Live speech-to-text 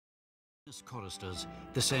Choristers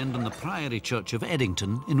descend on the Priory Church of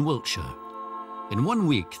Edington in Wiltshire. In 1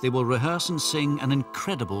 week, they will rehearse and sing an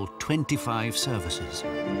incredible 25 services.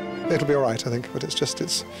 It'll be all right, I think, but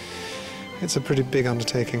it's a pretty big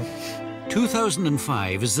undertaking.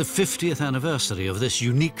 2005 is the 50th anniversary of this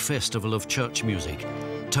unique festival of church music,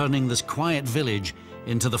 turning this quiet village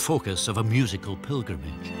into the focus of a musical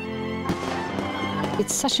pilgrimage.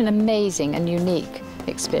 It's such an amazing and unique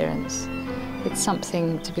experience. It's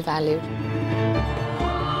something to be valued.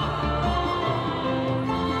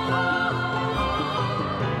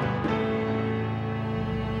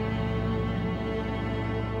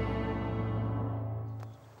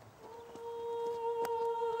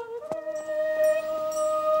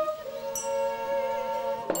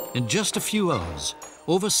 In just a few hours,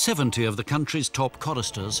 over 70 of the country's top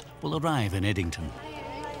choristers will arrive in Edington.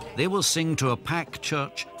 They will sing to a packed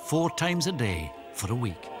church 4 times a day for a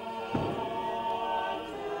week.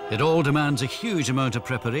 It all demands a huge amount of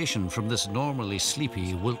preparation from this normally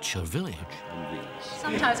sleepy Wiltshire village.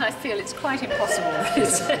 Sometimes I feel it's quite impossible.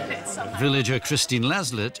 Villager Christine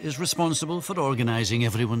Laslett is responsible for organising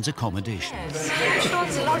everyone's accommodation. Yes. I'm sure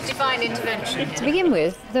there's a lot of divine intervention. To begin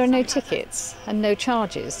with, there are no tickets and no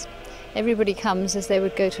charges. Everybody comes as they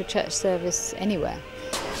would go to a church service anywhere.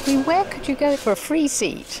 I mean, where could you go for a free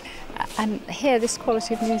seat and hear this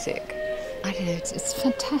quality of music? I don't know, it's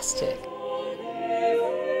fantastic.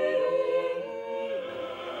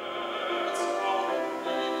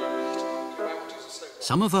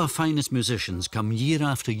 Some of our finest musicians come year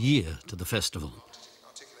after year to the festival.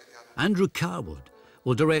 Andrew Carwood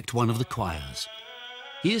will direct one of the choirs.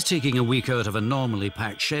 He is taking a week out of a normally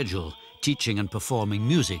packed schedule, teaching and performing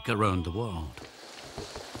music around the world.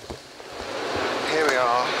 Here we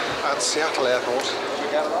are at Seattle Airport,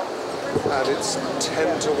 and it's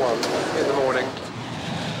 10 to 1 in the morning.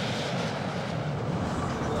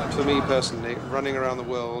 For me personally, running around the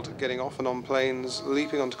world, getting off and on planes,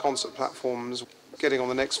 leaping onto concert platforms, getting on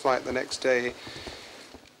the next flight the next day,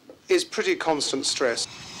 is pretty constant stress.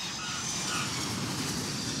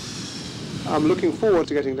 I'm looking forward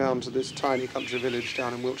to getting down to this tiny country village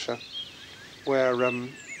down in Wiltshire, where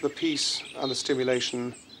the peace and the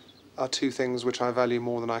stimulation are 2 things which I value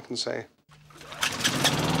more than I can say.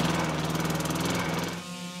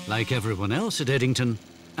 Like everyone else at Edington,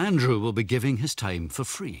 Andrew will be giving his time for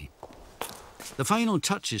free. The final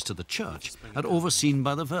touches to the church are overseen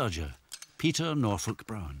by the verger, Peter Norfolk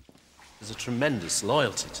Brown. There's a tremendous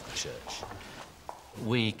loyalty to the church.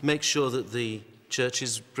 We make sure that the church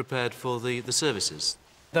is prepared for the services.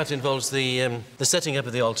 That involves the setting up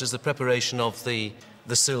of the altars, the preparation of the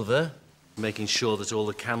silver, making sure that all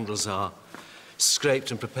the candles are scraped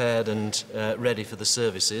and prepared and ready for the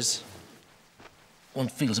services. One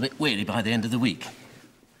feels a bit weary by the end of the week,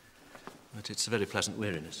 but it's a very pleasant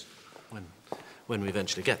weariness when we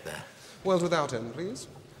eventually get there. World without end, please.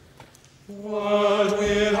 World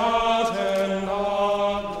without end,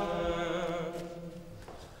 amen.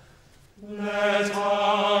 Let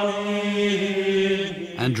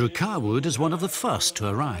Andrew Carwood is one of the first to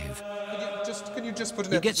arrive. Can you just put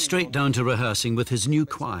an He gets straight down to rehearsing with his new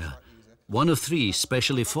choir, one of 3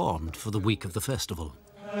 specially formed for the week of the festival.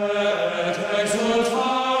 Careful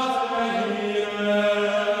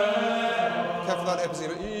that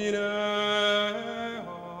episode.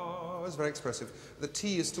 It's very expressive. The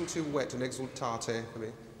T is still too wet and exultate for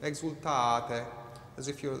me. Exultate, as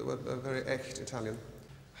if you're a very echt Italian.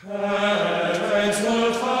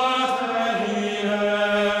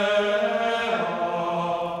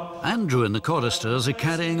 Andrew and the choristers are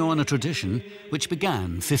carrying on a tradition which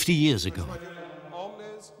began 50 years ago.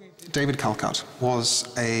 David Calcutt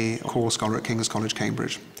was a choral scholar at King's College,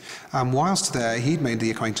 Cambridge. Whilst there, he'd made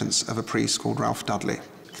the acquaintance of a priest called Ralph Dudley.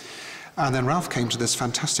 And then Ralph came to this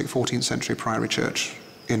fantastic 14th century priory church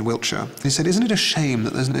in Wiltshire. He said, "Isn't it a shame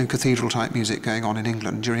that there's no cathedral-type music going on in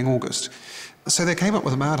England during August?" So they came up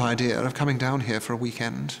with a mad idea of coming down here for a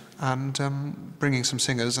weekend and bringing some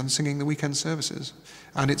singers and singing the weekend services.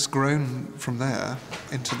 And it's grown from there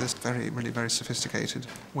into this really very sophisticated,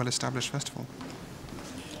 well-established festival.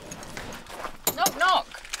 Knock, knock.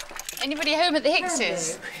 Anybody home at the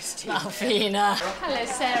Hickses? Malvina. Hello,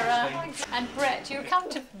 Sarah. And Brett, you come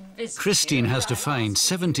to visit. Christine has to find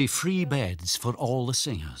 70 free beds for all the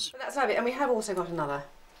singers. That's lovely, and we have also got another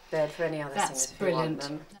bed for any other singers if you want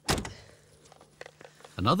them.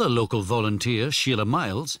 Another local volunteer, Sheila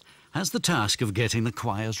Miles, has the task of getting the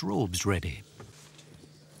choir's robes ready.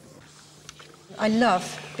 I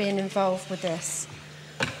love being involved with this.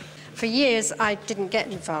 For years, I didn't get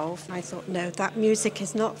involved. I thought, no, that music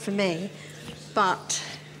is not for me. But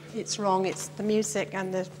it's wrong. It's the music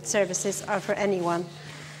and the services are for anyone.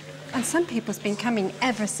 And some people's been coming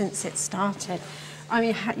ever since it started. I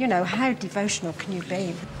mean, you know, how devotional can you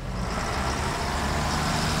be?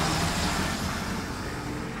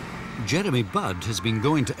 Jeremy Budd has been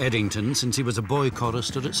going to Edington since he was a boy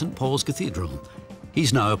chorister at St Paul's Cathedral.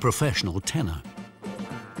 He's now a professional tenor.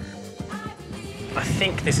 I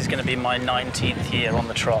think this is going to be my 19th year on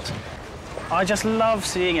the trot. I just love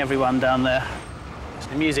seeing everyone down there.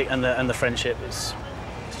 The music and the friendship is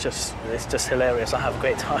it's just hilarious. I have a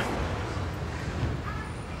great time.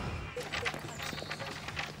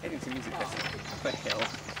 Edington Musical Festival.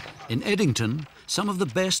 In Edington, some of the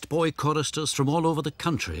best boy choristers from all over the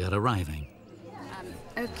country are arriving.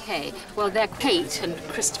 OK, well, they're Kate and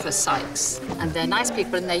Christopher Sykes, and they're nice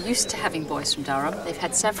people, and they're used to having boys from Durham. They've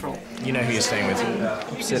had several. You know who you're staying with?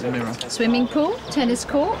 Opposite the mirror. Swimming pool, tennis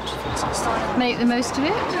court. Make the most of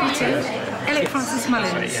it. Elliot Francis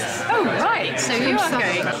Mullins. Oh, right, so you are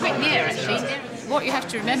going quite near, actually. What you have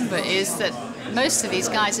to remember is that most of these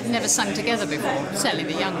guys have never sung together before, certainly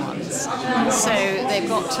the young ones. So they've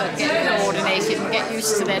got to get coordinated and get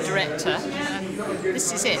used to their director. And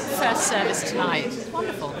this is it, first service tonight.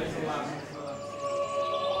 Wonderful.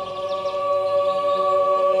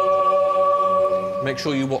 Make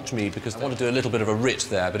sure you watch me, because I want to do a little bit of a writ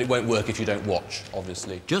there, but it won't work if you don't watch,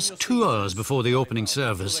 obviously. Just 2 hours before the opening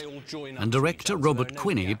service, and director Robert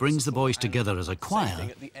Quinney brings the boys together as a choir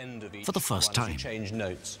for the first time. Change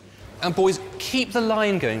notes. And boys, keep the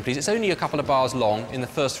line going, please. It's only a couple of bars long in the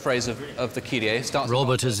first phrase of the Kyrie.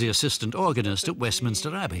 Robert is the assistant organist at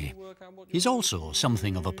Westminster Abbey. He's also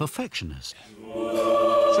something of a perfectionist.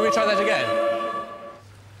 Shall we try that again?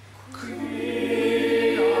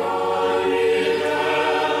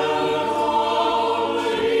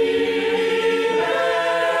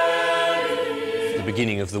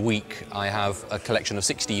 Beginning of the week, I have a collection of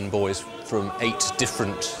 16 boys from 8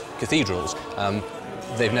 different cathedrals.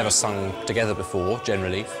 They've never sung together before,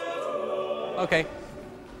 generally. OK.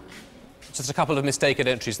 Just a couple of mistaken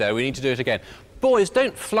entries there. We need to do it again. Boys,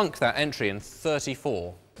 don't flunk that entry in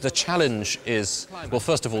 34. The challenge is, well,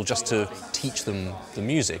 first of all, just to teach them the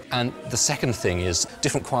music. And the second thing is,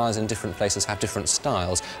 different choirs in different places have different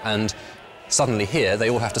styles. And suddenly here, they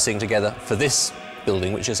all have to sing together for this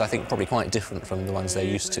building, which is, I think, probably quite different from the ones they're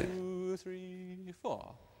used to. 2, 3,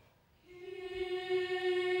 4.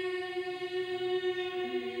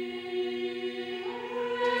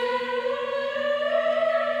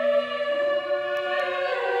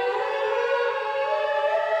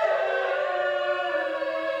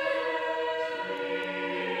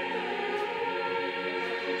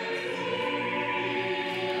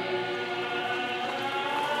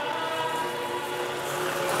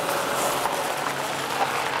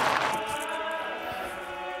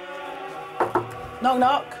 Knock,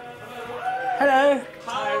 knock. Hello.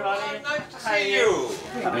 Hi, Ronnie. Nice to see you.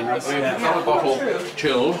 We have another bottle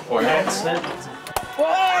chilled for you. Excellent.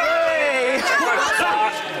 Hey!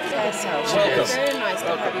 Welcome. Very nice to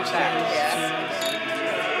have you back here.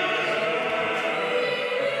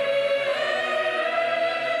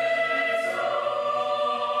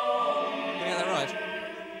 Did I get that right?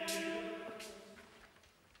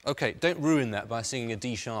 OK, don't ruin that by singing a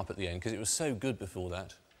D sharp at the end, because it was so good before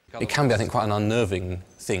that. It can be, I think, quite an unnerving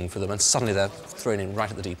thing for them, and suddenly they're thrown in right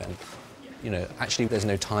at the deep end. You know, actually, there's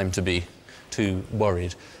no time to be too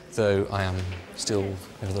worried, though I am still,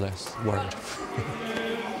 nevertheless, worried.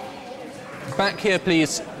 Back here,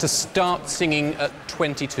 please, to start singing at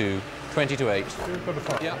 22, 20 to 8.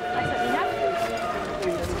 Yeah.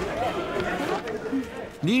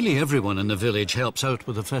 Nearly everyone in the village helps out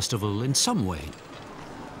with the festival in some way.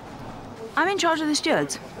 I'm in charge of the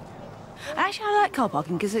stewards. Actually, I like car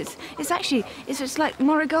parking because it's like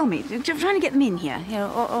origami. Trying to get them in here, you know,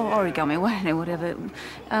 or origami, whatever.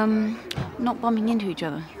 Not bumping into each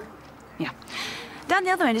other. Yeah. Down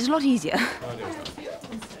the other end is a lot easier.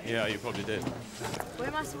 Yeah, you probably did. Where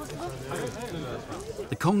am I supposed to go?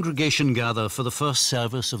 The congregation gather for the first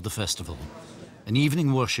service of the festival, an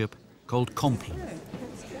evening worship called Compline.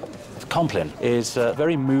 Compline is a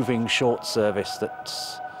very moving short service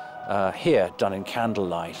that's here done in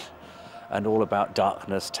candlelight, and all about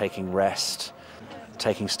darkness, taking rest,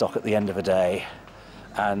 taking stock at the end of a day,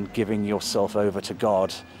 and giving yourself over to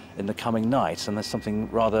God in the coming night. And there's something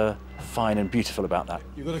rather fine and beautiful about that.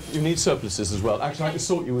 You need surplices as well. Actually, I can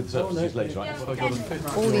sort you with surplices later,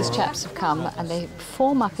 right? All these chaps have come and they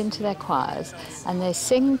form up into their choirs and they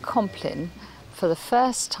sing Compline for the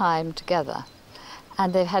first time together.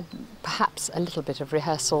 And they've had perhaps a little bit of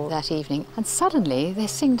rehearsal that evening, and suddenly they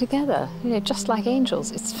sing together, you know, just like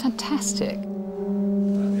angels. It's fantastic.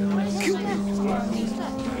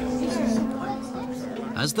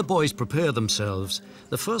 As the boys prepare themselves,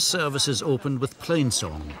 the first service is opened with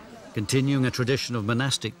plainsong, continuing a tradition of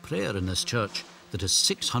monastic prayer in this church that is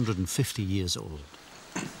 650 years old.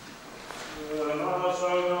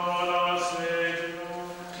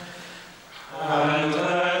 And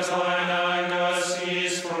let thine anger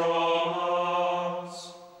cease from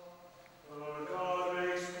us. O God,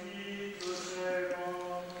 make speed to save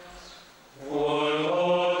us. O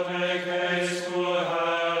Lord, make haste to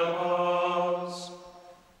help us.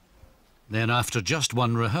 Then, after just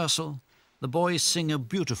one rehearsal, the boys sing a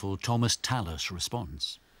beautiful Thomas Tallis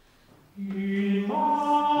response.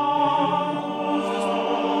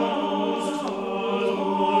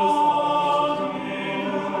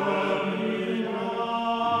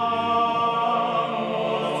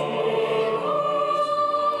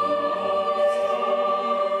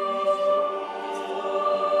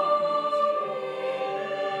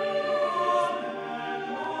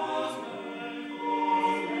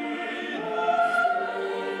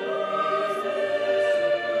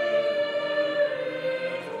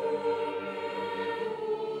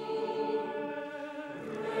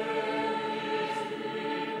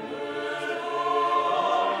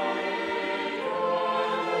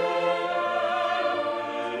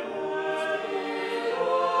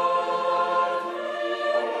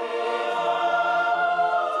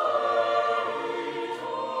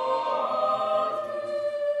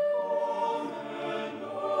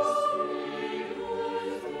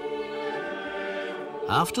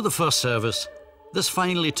 After the first service, there's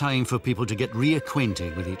finally time for people to get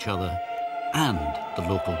reacquainted with each other and the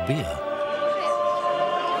local beer.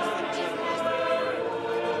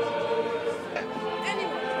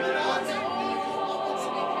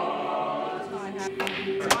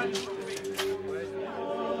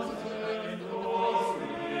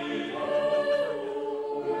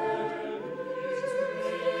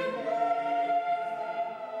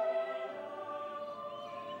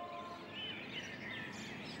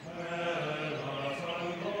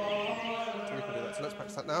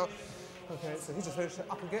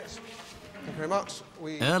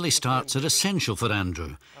 Early starts are essential for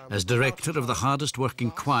Andrew as director of the hardest working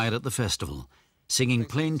choir at the festival, singing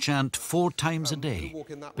plain chant 4 times a day,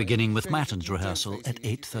 beginning with Matins rehearsal at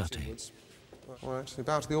 8:30. All right, we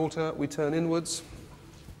bow to the altar, we turn inwards,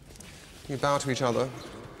 we bow to each other.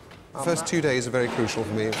 The first 2 days are very crucial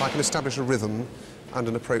for me. If I can establish a rhythm and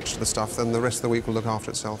an approach to the stuff, then the rest of the week will look after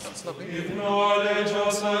itself. That's lovely. Give knowledge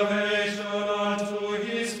of salvation unto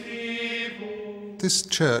his people. This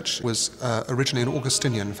church was originally an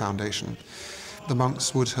Augustinian foundation. The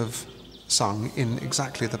monks would have sung in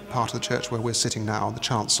exactly the part of the church where we're sitting now, the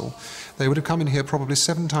chancel. They would have come in here probably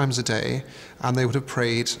 7 times a day, and they would have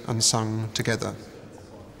prayed and sung together.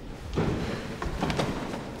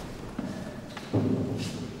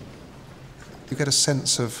 You get a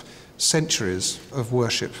sense of centuries of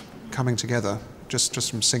worship coming together just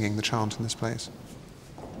from singing the chant in this place.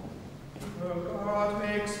 God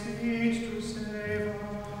make speed to save us.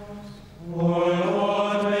 O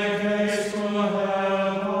Lord, make haste to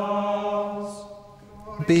help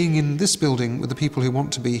us. Being in this building with the people who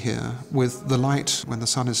want to be here, with the light when the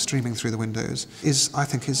sun is streaming through the windows, I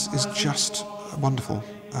think is just wonderful.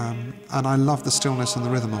 And I love the stillness and the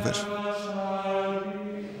rhythm of it.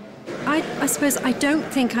 I suppose I don't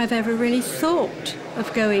think I've ever really thought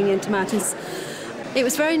of going into Matins. It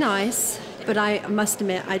was very nice, but I must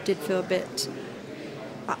admit I did feel a bit,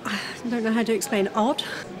 I don't know how to explain, odd.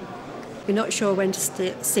 You're not sure when to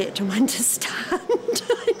sit and when to stand.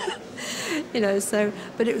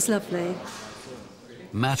 But it was lovely.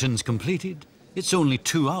 Matins completed, it's only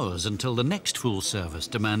 2 hours until the next full service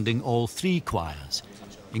demanding all 3 choirs,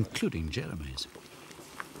 including Jeremy's.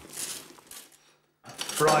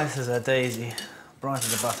 Bright as a daisy, bright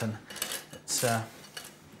as a button. It's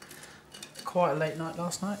quite a late night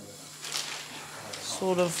last night.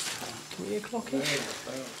 Sort of 3 o'clock-ish.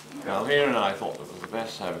 Julian and I thought that was the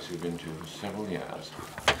best service we've been to for several years.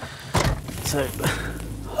 So,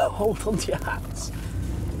 hold on to your hats.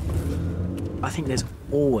 I think there's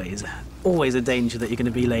always a danger that you're going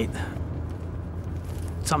to be late.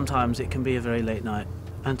 Sometimes it can be a very late night,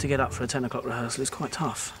 and to get up for a 10 o'clock rehearsal is quite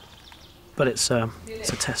tough. But it's a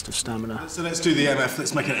test of stamina. So let's do the MF,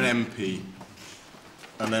 let's make it an MP.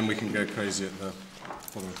 And then we can go crazy at the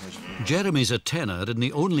following page. Jeremy's a tenor in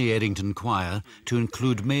the only Edington choir to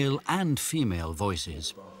include male and female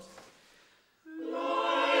voices.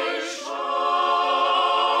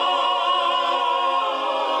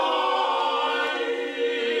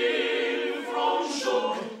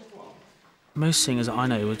 Most singers that I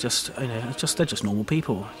know are just, they're just normal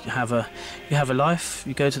people. You have a life.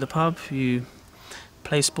 You go to the pub. You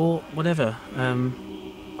play sport, whatever.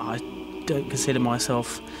 I don't consider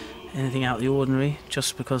myself anything out of the ordinary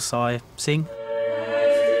just because I sing.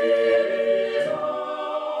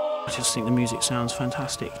 I just think the music sounds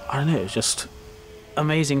fantastic. I don't know, it's just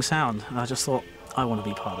amazing sound, and I just thought, I want to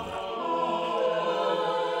be part of that.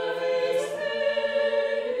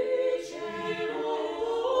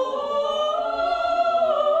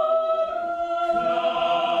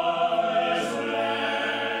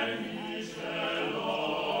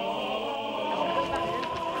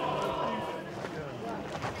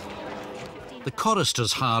 The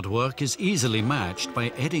choristers' hard work is easily matched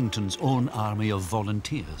by Edington's own army of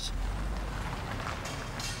volunteers.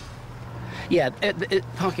 Yeah,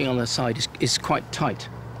 parking on the side is quite tight,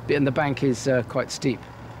 and the bank is quite steep.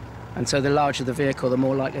 And so the larger the vehicle, the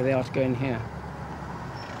more likely they are to go in here.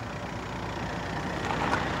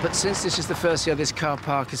 But since this is the first year this car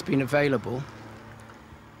park has been available,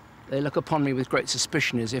 they look upon me with great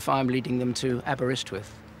suspicion as if I'm leading them to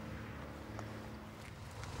Aberystwyth.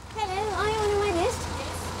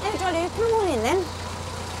 Come on in, then.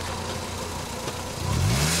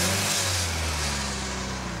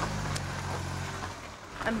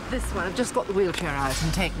 And this one, I've just got the wheelchair out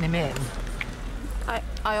and taken him in.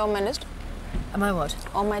 Are you on my list? Am I what?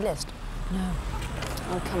 On my list? No.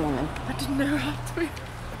 Oh, come on, then. I didn't know how to.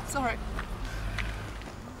 Sorry.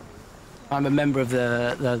 I'm a member of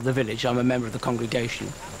the village, I'm a member of the congregation,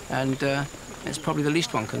 and it's probably the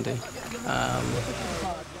least one can do.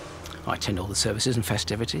 I attend all the services and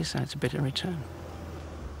festivities, and it's a bit in return.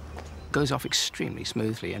 It goes off extremely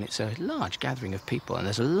smoothly, and it's a large gathering of people, and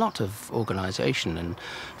there's a lot of organisation and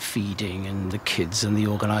feeding, and the kids, and the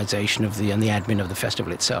organisation of and the admin of the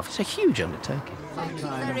festival itself. It's a huge undertaking. Thank you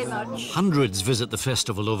very much. Hundreds visit the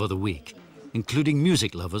festival over the week, including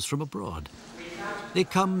music lovers from abroad. They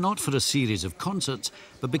come not for a series of concerts,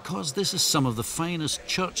 but because this is some of the finest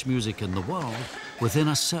church music in the world within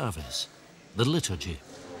a service, the liturgy.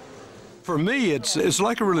 For me, it's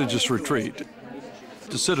like a religious retreat.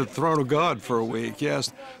 To sit at the throne of God for a week,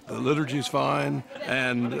 yes, the liturgy's fine,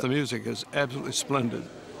 and the music is absolutely splendid.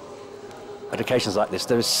 At occasions like this,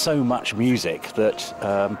 there is so much music that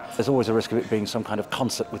there's always a risk of it being some kind of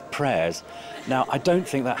concert with prayers. Now, I don't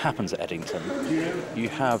think that happens at Edington. You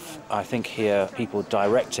have, I think, here people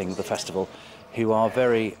directing the festival who are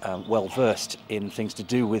very well versed in things to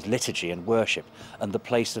do with liturgy and worship and the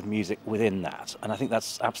place of music within that. And I think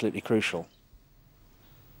that's absolutely crucial.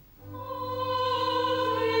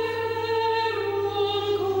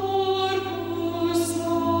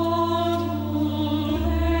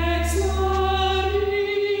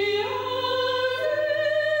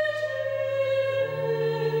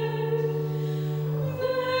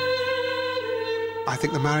 I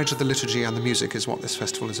think the marriage of the liturgy and the music is what this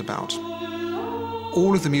festival is about.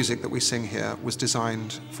 All of the music that we sing here was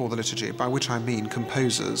designed for the liturgy, by which I mean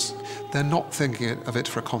composers. They're not thinking of it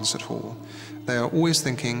for a concert hall. They are always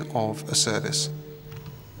thinking of a service.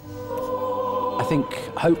 I think,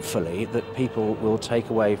 hopefully, that people will take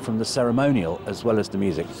away from the ceremonial as well as the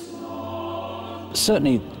music.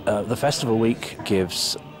 Certainly, the festival week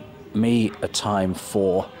gives me a time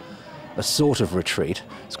for a sort of retreat.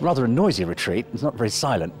 It's rather a noisy retreat, it's not very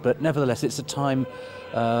silent, but nevertheless it's a time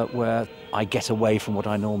where I get away from what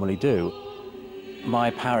I normally do.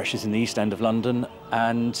 My parish is in the East End of London,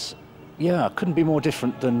 and yeah, couldn't be more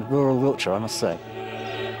different than rural Wiltshire, I must say.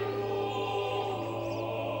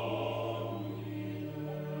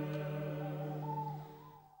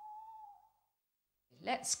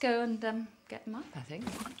 Let's go and get them up, I think.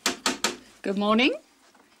 Good morning.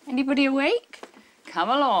 Anybody awake? Come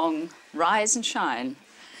along, rise and shine.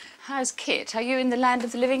 How's Kit? Are you in the land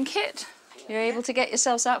of the living, Kit? You're able to get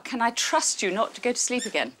yourselves up? Can I trust you not to go to sleep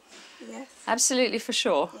again? Yes. Absolutely, for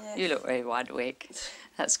sure. Yes. You look very wide awake.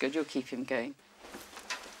 That's good, you'll keep him going.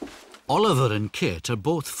 Oliver and Kit are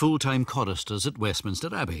both full-time choristers at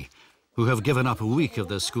Westminster Abbey, who have given up a week of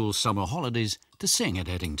their school's summer holidays to sing at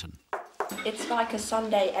Edington. It's like a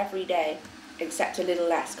Sunday every day, except a little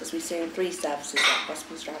less, because we sing 3 services at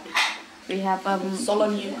Westminster Abbey. We have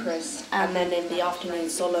solemn Eucharist, and then in the afternoon,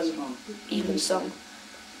 solemn evensong.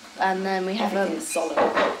 And then we have solemn.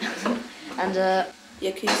 And the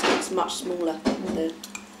acoustic's much smaller.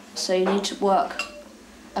 So you need to work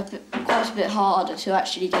quite a bit harder to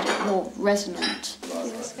actually get it more resonant.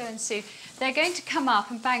 Let's go and see. They're going to come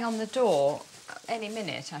up and bang on the door any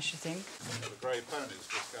minute, I should think. The grey pony's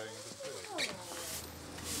just going into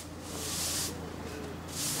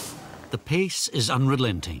the The pace is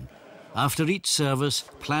unrelenting. After each service,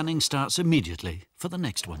 planning starts immediately for the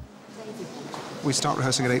next one. We start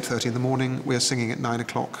rehearsing at 8:30 in the morning. We're singing at 9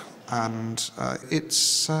 o'clock and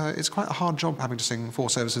it's quite a hard job having to sing 4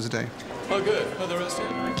 services a day. Oh, good. Oh, the rest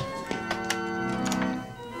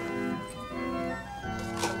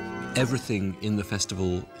Everything in the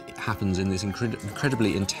festival happens in this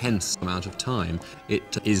incredibly intense amount of time.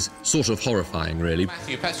 It is sort of horrifying, really.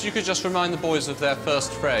 Matthew, perhaps you could just remind the boys of their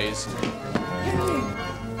first phrase.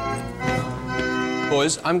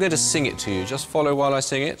 Boys, I'm going to sing it to you. Just follow while I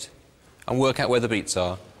sing it and work out where the beats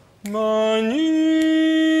are.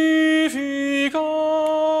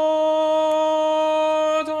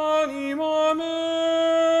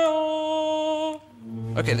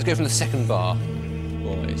 OK, let's go from the second bar,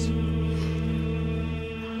 boys.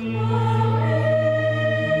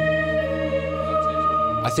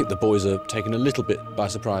 I think the boys are taken a little bit by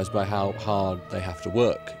surprise by how hard they have to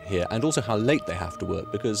work here, and also how late they have to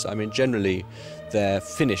work, because, I mean, generally they're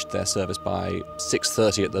finished their service by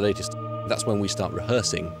 6:30 at the latest. That's when we start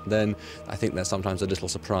rehearsing. Then I think they're sometimes a little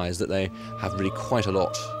surprised that they have really quite a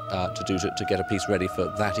lot to do to get a piece ready for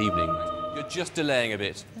that evening. You're just delaying a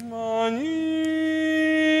bit.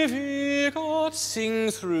 Sing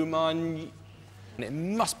through and it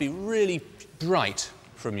must be really bright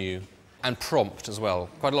from you. And prompt as well.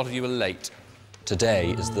 Quite a lot of you are late.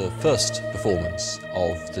 Today is the first performance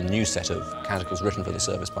of the new set of canticles written for the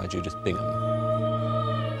service by Judith Bingham.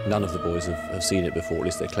 None of the boys have seen it before, at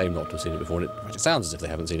least they claim not to have seen it before, and it sounds as if they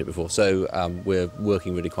haven't seen it before, so we're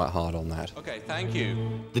working really quite hard on that. OK, thank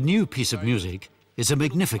you. The new piece of music is a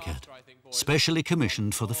Magnificat, specially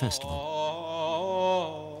commissioned for the festival.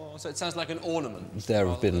 So it sounds like an ornament. There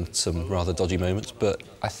have been some rather dodgy moments, but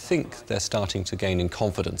I think they're starting to gain in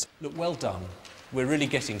confidence. Look, well done. We're really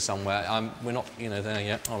getting somewhere. We're not, you know, there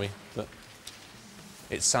yet, are we? But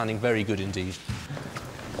it's sounding very good indeed.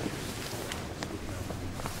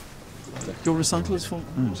 Your recital is 4...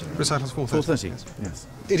 Recital's 4:30. 4:30, yes.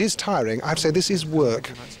 It is tiring. I have to say, this is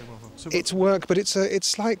work. It's work, but it's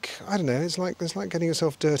like, I don't know, it's like getting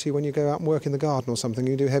yourself dirty when you go out and work in the garden or something,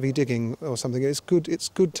 you do heavy digging or something. It's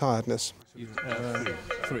good tiredness.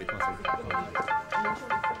 Three.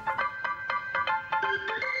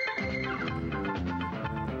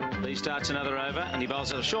 He starts another over and he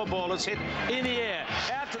bowls a short ball that's hit in the air.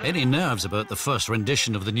 Any nerves about the first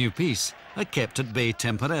rendition of the new piece are kept at bay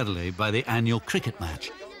temporarily by the annual cricket match.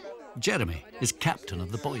 Jeremy is captain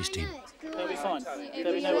of the boys' team. They'll be fine.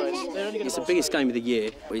 There'll be no worries. It's the biggest game of the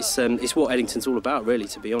year. It's what Edington's all about, really,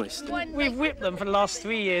 to be honest. We've whipped them for the last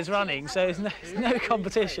 3 years running, so there's no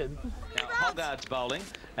competition. Now Hogarth's bowling,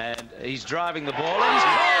 and he's driving the ball, and he's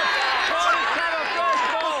caught!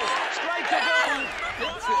 Straight to goal!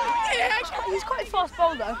 Yeah, actually, he's quite a fast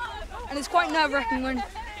bowler, and it's quite nerve-wracking when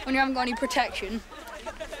you haven't got any protection.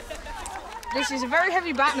 This is a very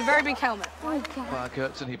heavy bat and a very big helmet. By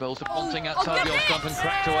Kurtzen, he bowls to Ponting outside the off stump and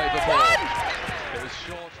cracked away the ball. It was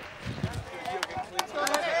short.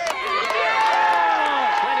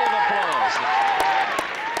 Plenty of applause.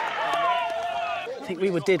 I think we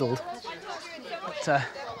were diddled.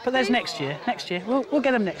 But there's next year. Next year. We'll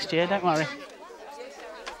get them next year, don't worry.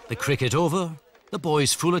 The cricket over, the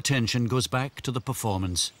boys' full attention goes back to the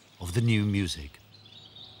performance of the new music.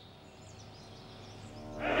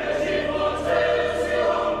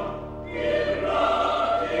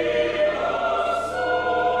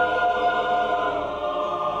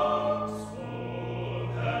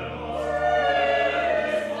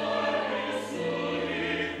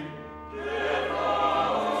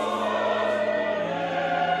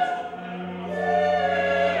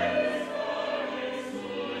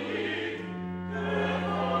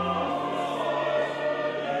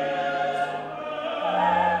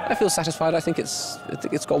 I feel satisfied. I think it's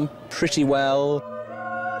gone pretty well.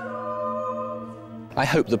 I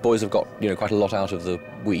hope the boys have got, you know, quite a lot out of the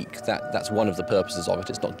week. That's one of the purposes of it.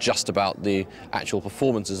 It's not just about the actual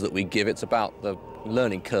performances that we give, it's about the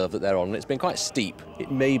learning curve that they're on, and it's been quite steep.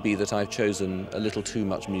 It may be that I've chosen a little too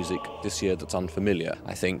much music this year that's unfamiliar,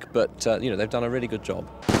 I think, but, you know, they've done a really good job.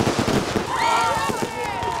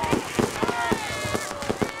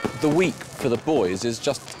 The week for the boys is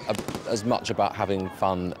just as much about having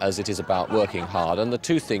fun as it is about working hard, and the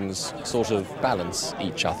two things sort of balance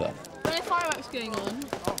each other. Are there fireworks going on?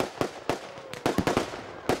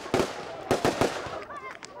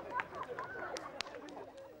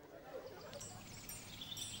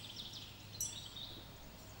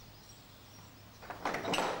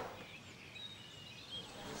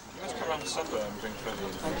 Let's come around the suburb and bring Freddie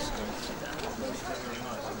in.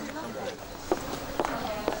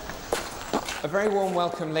 A very warm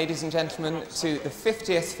welcome, ladies and gentlemen, to the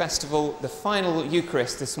 50th Festival, the final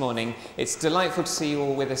Eucharist this morning. It's delightful to see you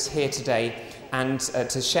all with us here today and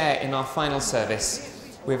to share in our final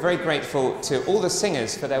service. We're very grateful to all the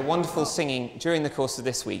singers for their wonderful singing during the course of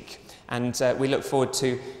this week, and we look forward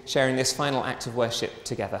to sharing this final act of worship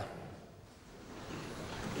together.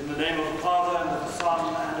 In the name of the Father, and of the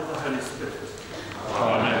Son, and of the Holy Spirit.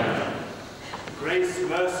 Amen. Grace,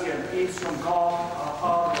 mercy, and peace from God, our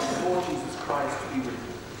Father, and the Lord Jesus Christ be with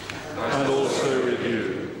you. And also with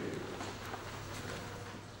you.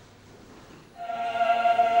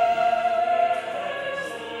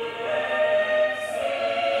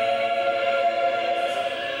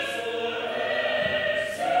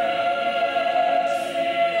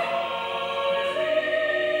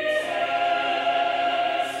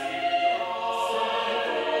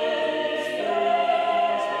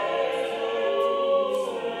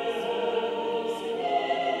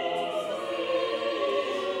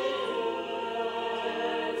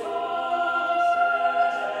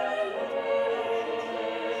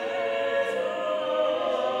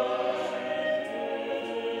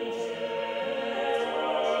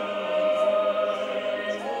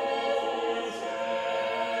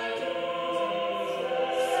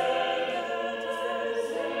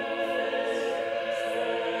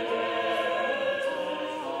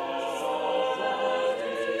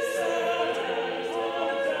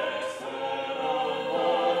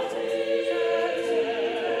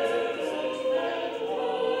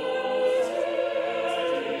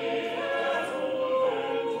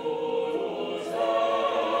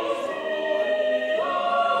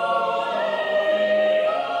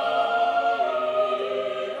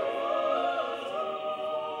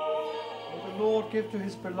 Give to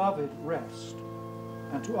his beloved rest,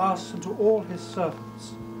 and to us and to all his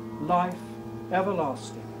servants life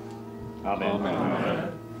everlasting. Amen.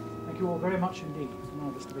 Amen. Thank you all very much indeed. It's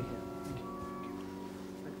marvellous to be here.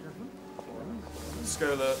 Thank you.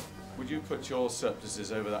 Scola, would you put your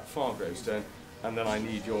surplices over that far gravestone, and then I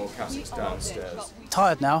need your cassocks downstairs.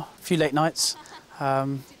 Tired now, a few late nights,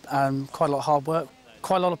 and quite a lot of hard work.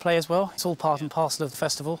 Quite a lot of play as well. It's all part and parcel of the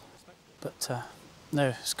festival, but no,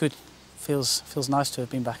 it's good. Feels nice to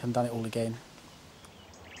have been back and done it all again.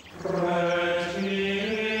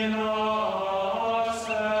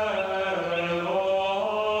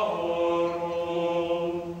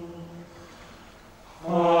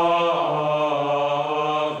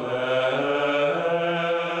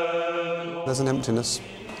 There's an emptiness,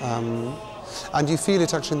 and you feel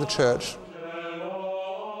it actually in the church.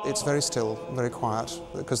 It's very still, very quiet,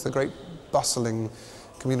 because the great bustling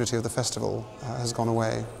community of the festival has gone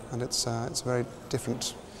away, and it's a very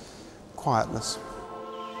different quietness.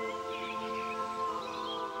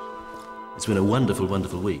 It's been a wonderful,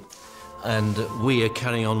 wonderful week, and we are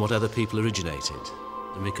carrying on what other people originated,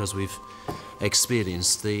 and because we've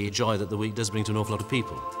experienced the joy that the week does bring to an awful lot of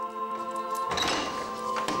people.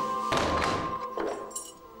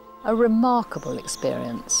 A remarkable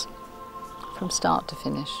experience from start to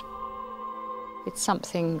finish. It's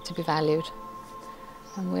something to be valued,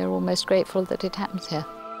 and we're almost grateful that it happens here.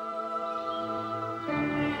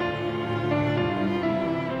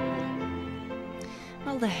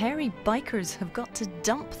 Well, the hairy bikers have got to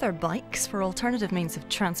dump their bikes for alternative means of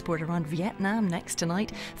transport around Vietnam next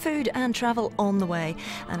tonight. Food and travel on the way.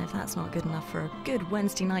 And if that's not good enough for a good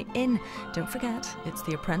Wednesday night in, don't forget, it's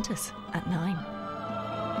The Apprentice at 9.